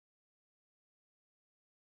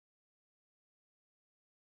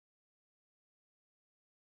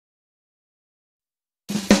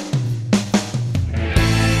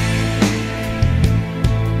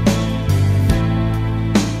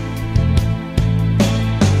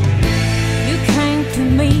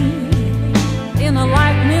me in a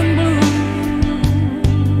lightning blue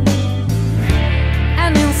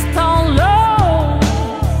and install love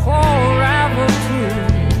forever true.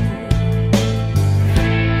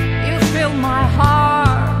 You fill my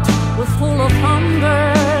heart with full of hunger.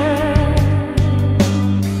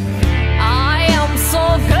 I am so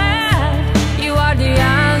glad you are the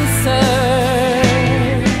answer.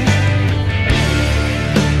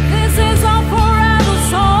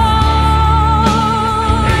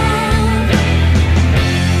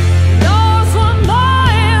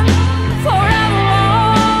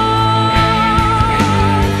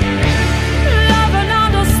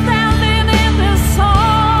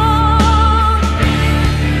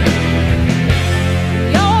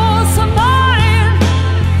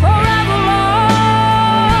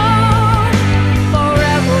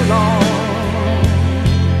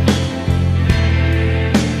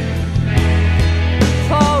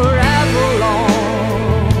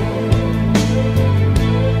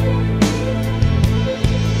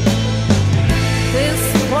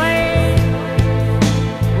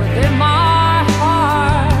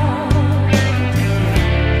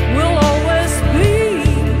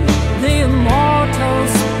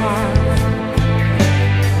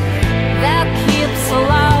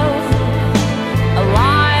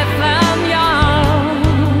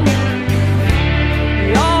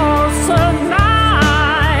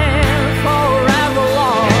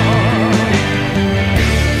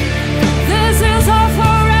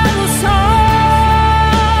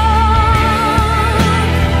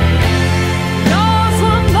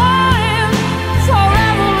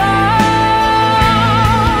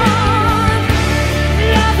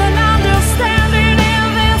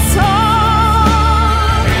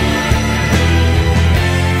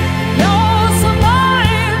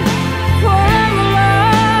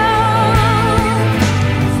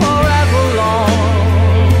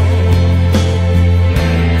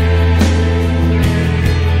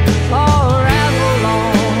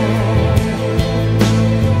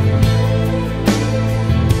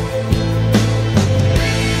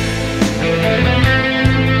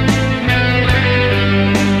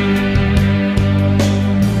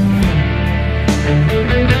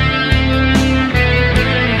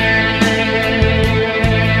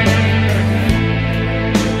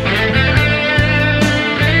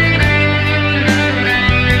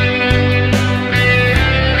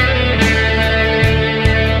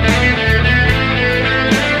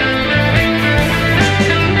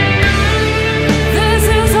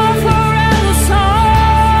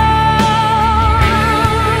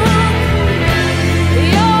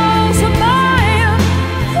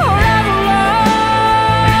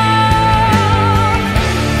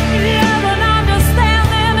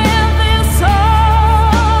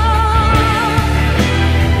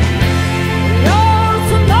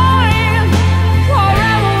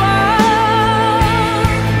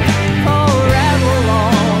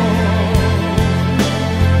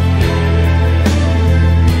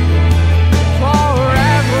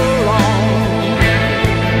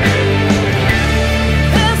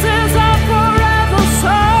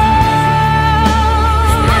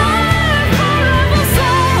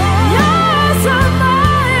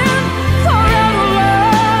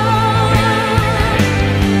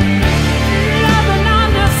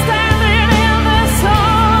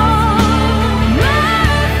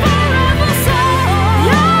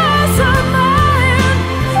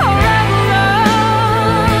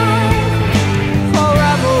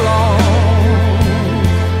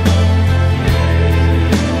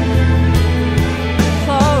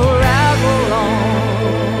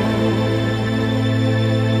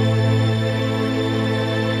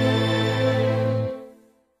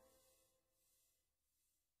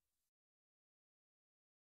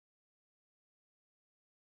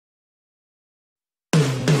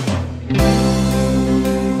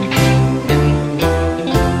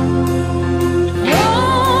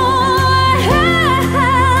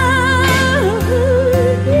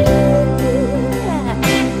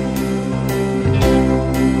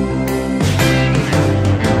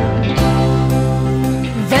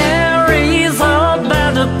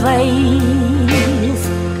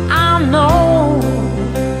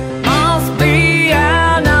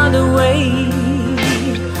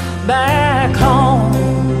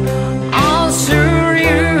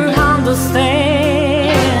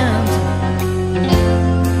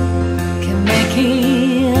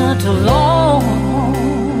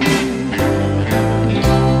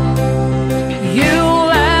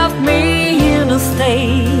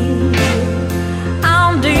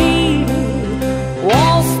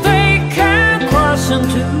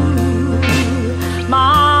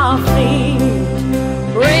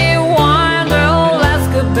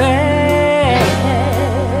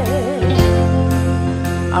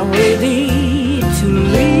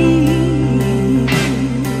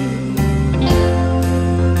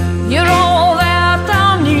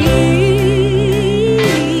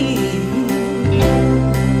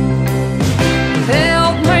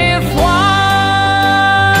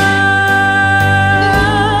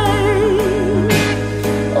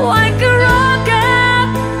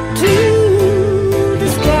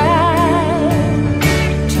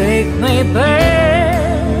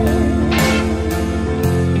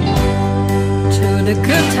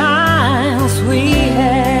 good times we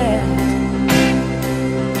had.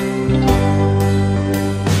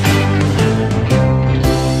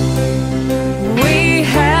 We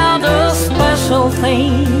had a special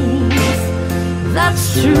things,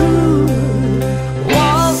 that's true,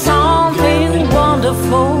 was something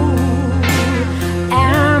wonderful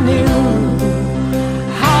and new.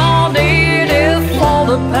 How did it fall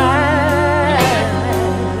apart?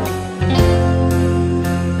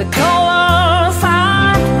 The colors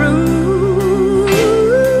are through.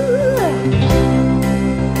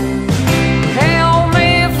 Help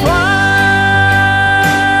me fly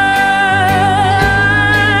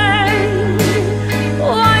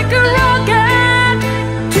like a rocket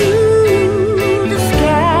to the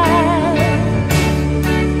sky.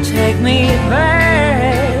 Take me back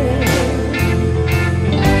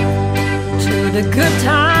to the good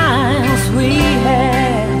times we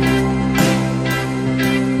had.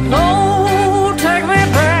 Oh, take me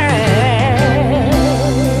back.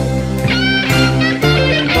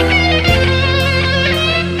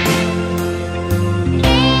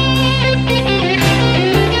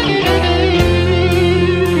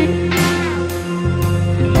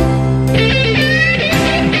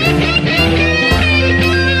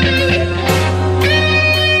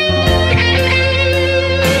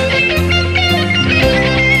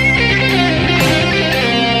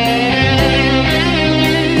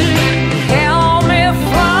 Help me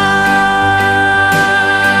fly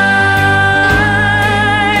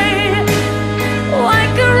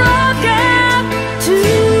like a rocket to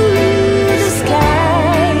the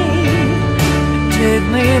sky. Take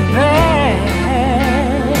me back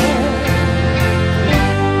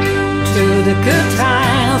to the good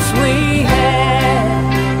times we had.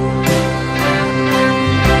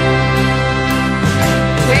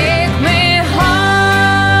 Take me high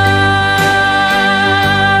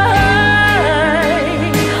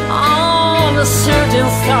on a certain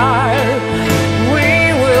star. We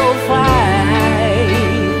will fly.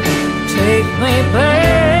 Take me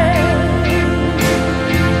back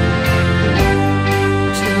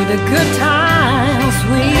to the good times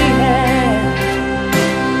we had.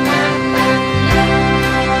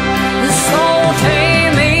 So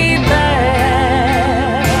take me back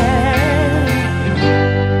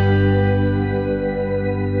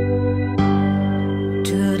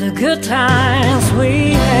to the good times we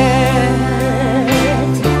had.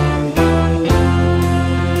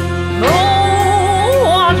 Oh,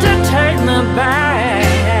 want to take me back.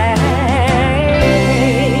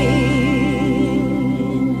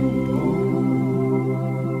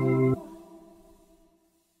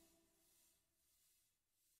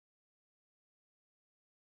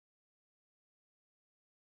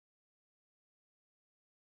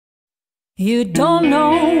 You don't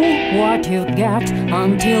know what you've got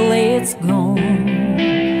until it's gone.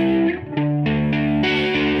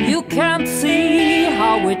 You can't see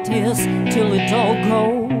how it is till it all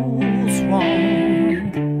goes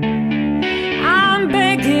wrong. I'm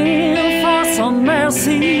begging for some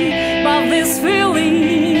mercy, but this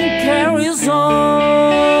feeling carries on.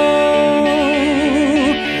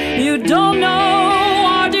 You don't know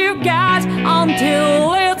what you got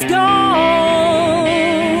until it's gone.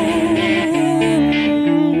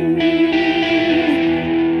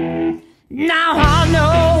 Now I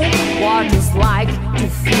know what it's like to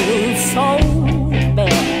feel so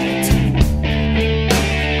bad.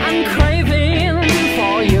 I'm craving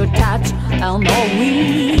for your touch and all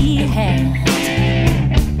we had.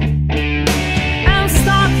 I'm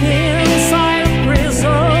stuck inside a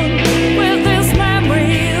prison with these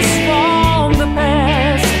memories from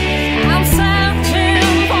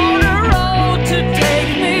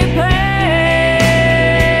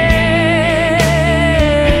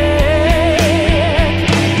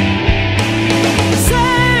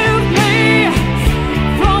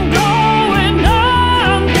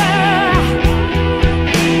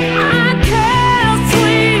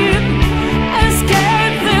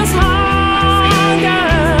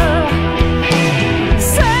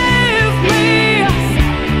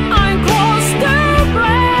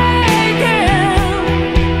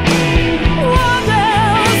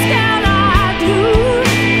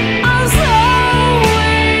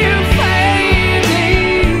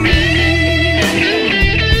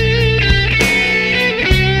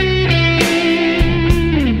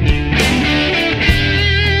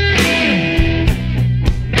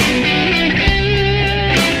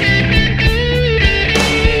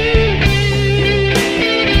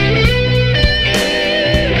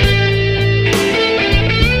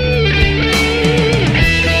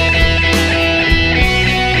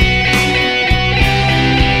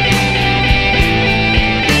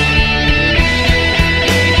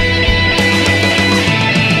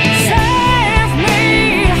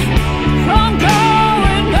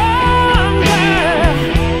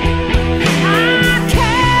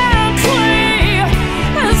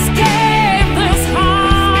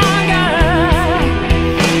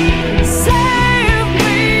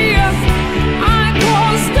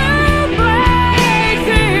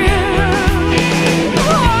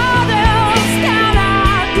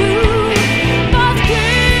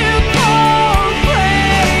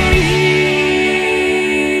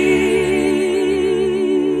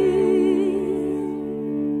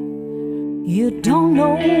You don't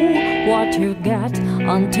know what you get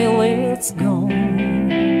until it's gone.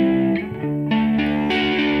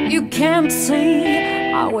 You can't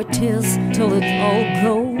see how it is till it all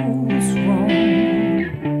goes wrong.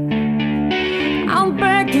 I'm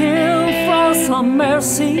begging for some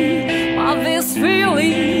mercy, but this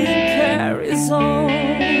feeling carries on.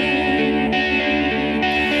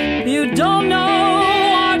 You don't know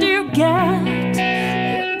what you get.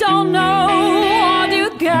 You don't know what you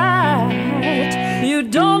get. You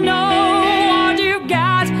don't know what you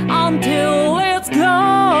get until it's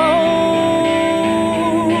gone.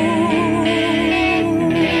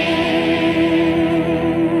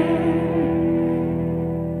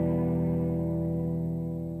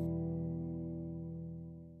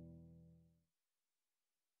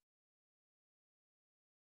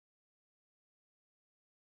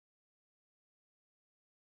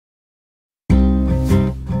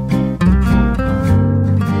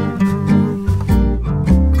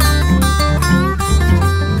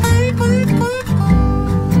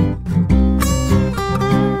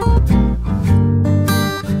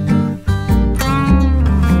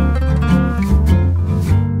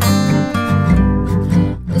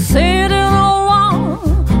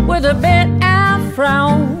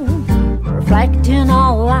 Reflecting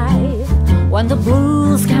on life when the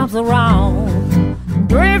blues comes around,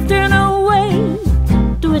 drifting away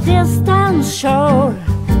to a distant shore,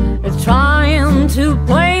 trying to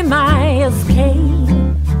play my escape.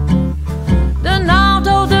 Then out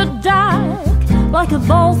of the dark, like a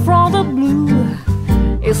bolt from the blue,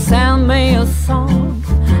 it sent me a song,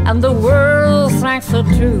 and the words rang so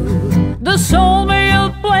true. They showed me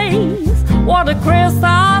a place where the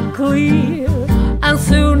crystal clear, and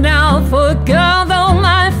soon I'll forget all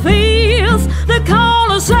my fears. The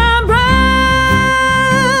colors shine bright,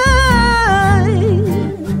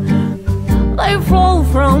 they flow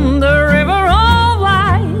from the river of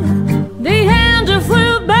life. The angel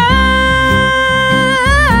flew by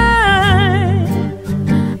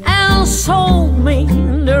and showed me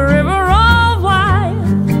the river of life.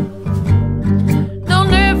 No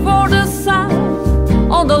need for the sun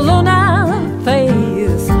on the lunar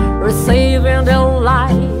face, receiving the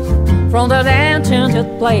light from that enchanted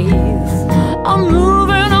place. I'm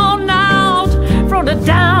moving on out from the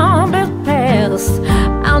downbeat past,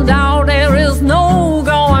 and now there is no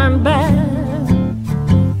going back.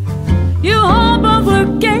 You open the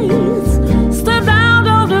gates, step out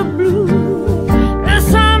of the blue, and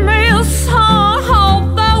send me a song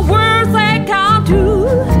of the words they can't do.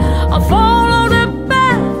 I follow the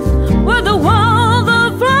path where the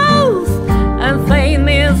water flows, and fame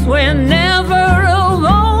is whenever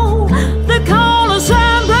alone. The colors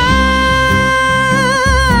shine bright,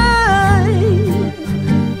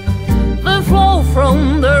 they flow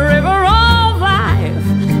from the river of life.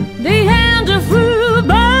 The angel flew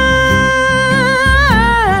by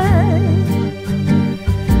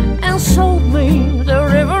and showed me the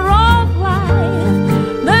river of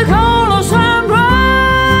life. The colors shine bright,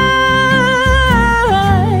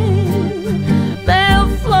 they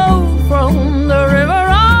flow from the river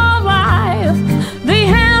of life. The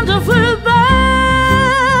angel flew by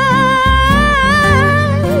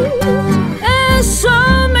and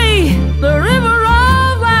showed me the river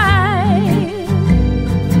of life.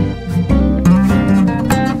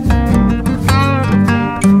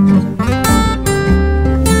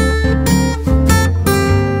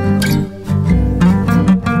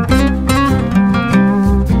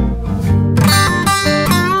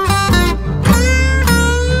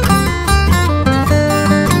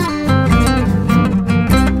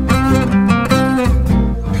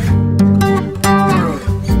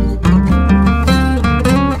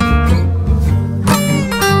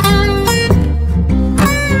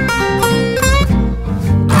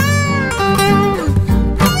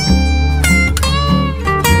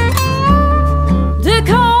 The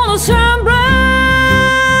colors shine bright,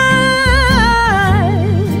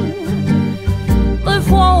 they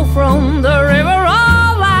flow from the river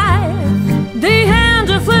of life. The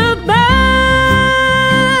angel flew by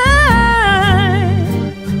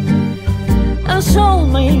and showed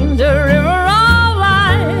me the river of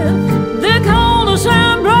life. The colors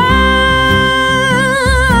shine bright,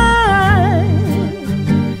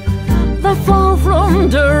 they flow from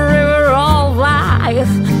the river of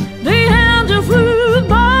life. The angel flew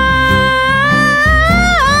by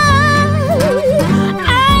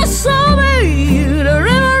and showed me the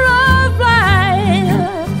river of life.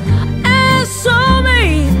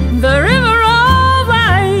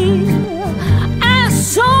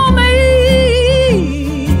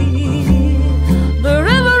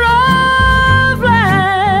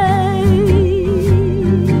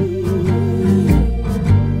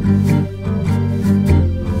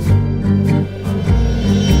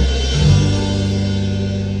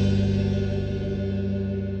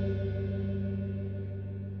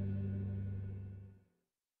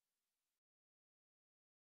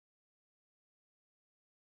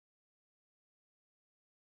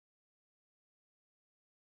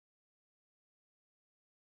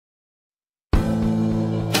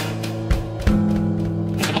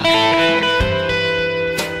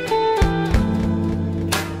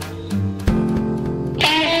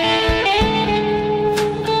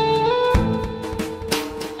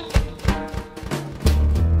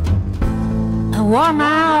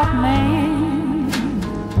 man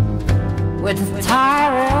with a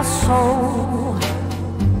tired soul,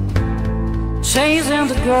 chasing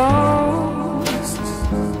the ghosts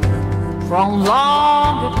from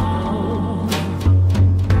long ago.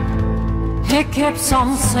 He keeps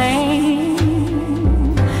on saying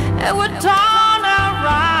it would turn out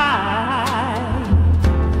right.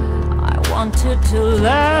 I wanted to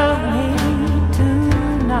love me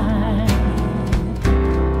tonight.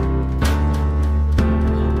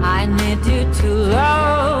 I need you to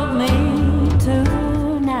love me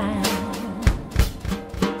tonight.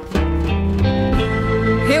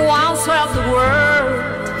 He once held the world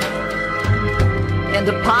in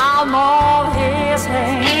the palm of his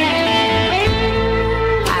hand,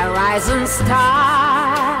 a rising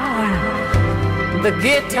star, the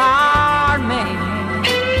guitar man.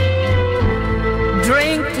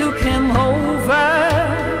 Drink took him over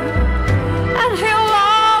and he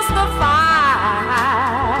lost the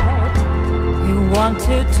fight. He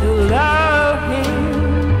wanted to love him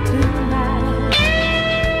tonight.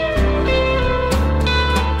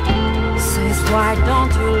 Says, why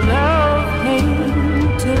don't you love him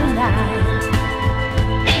tonight?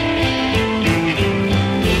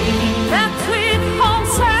 That sweet home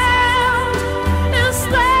sound is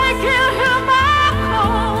taking him back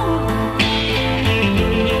home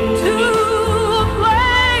to a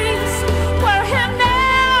place where he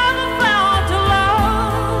never felt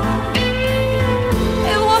alone.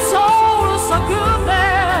 It was all so good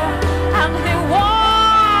there, and he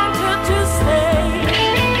wanted to stay,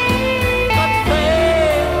 but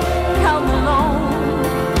fate held alone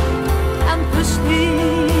and pushed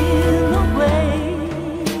him away.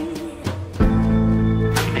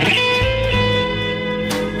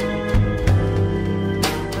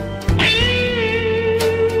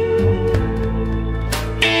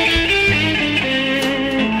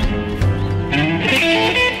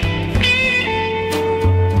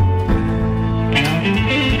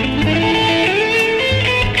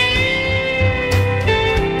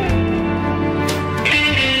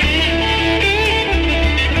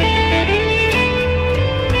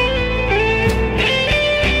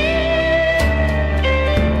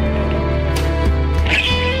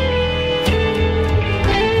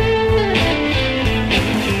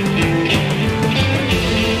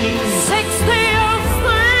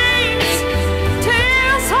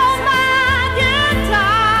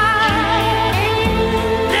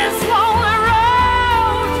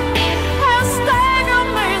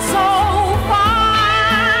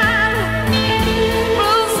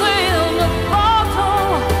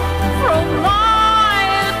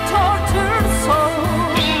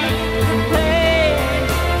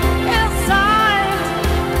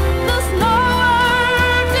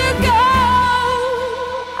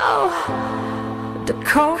 The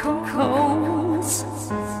curtain goes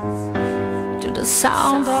to the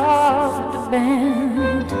sound of the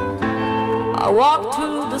band. I walk to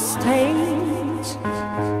the stage.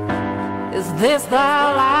 Is this the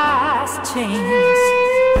last chance?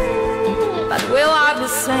 But will I be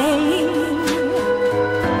sane?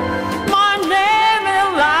 My name in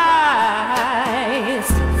lies.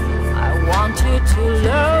 I want you to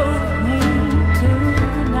love me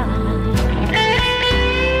tonight.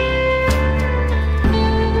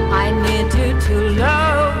 I need you to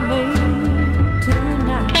love me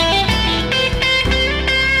tonight.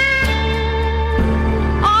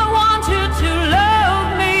 I want you to love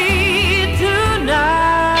me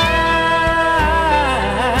tonight.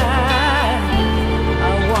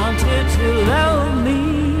 I want you to love me.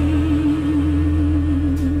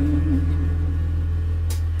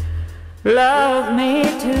 Love me.